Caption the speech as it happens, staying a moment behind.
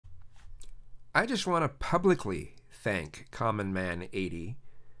I just want to publicly thank commonman80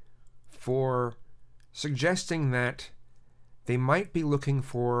 for suggesting that they might be looking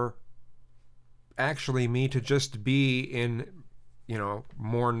for actually me to just be in,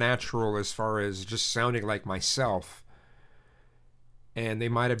 more natural as far as just sounding like myself. And they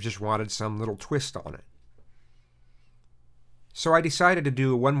might have just wanted some little twist on it. So I decided to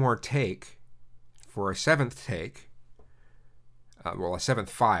do one more take for a seventh take. A seventh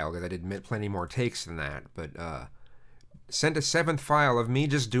file, because I did plenty more takes than that. But sent a seventh file of me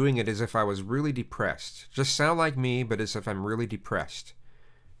just doing it as if I was really depressed. Just sound like me, but as if I'm really depressed.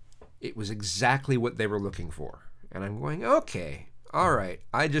 It was exactly what they were looking for. And I'm going, okay, all right,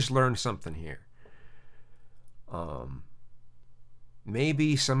 I just learned something here.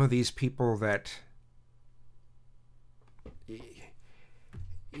 Maybe some of these people that...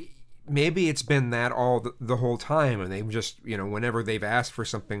 Maybe it's been that all the whole time, and they've just, whenever they've asked for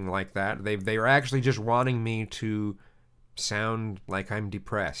something like that, they are actually just wanting me to sound like I'm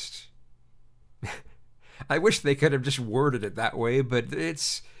depressed. I wish they could have just worded it that way, but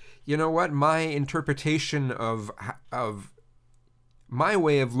it's, you know what, my interpretation of my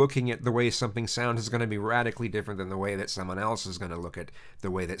way of looking at the way something sounds is going to be radically different than the way that someone else is going to look at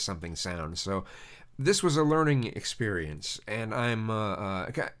the way that something sounds. So this was a learning experience, and I'm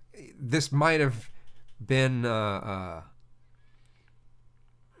this might have been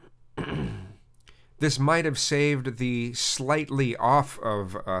this might have saved the slightly off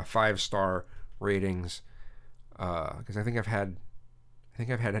of 5-star ratings, because I think I've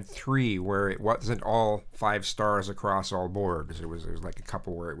had 3 where it wasn't all 5 stars across all boards. There was like a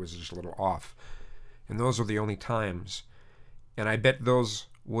couple where it was just a little off, and those were the only times. And I bet those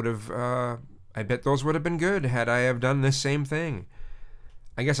would have been good had I have done this same thing.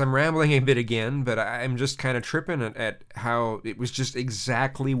 I guess I'm rambling a bit again, but I'm just kind of tripping at how it was just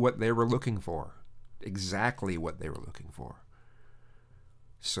exactly what they were looking for. Exactly what they were looking for.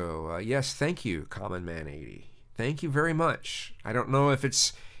 So, yes, thank you, commonman80. Thank you very much. I don't know if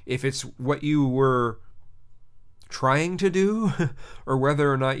it's what you were trying to do or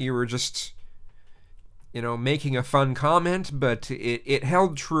whether or not you were just, making a fun comment, but it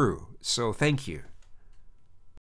held true. So thank you.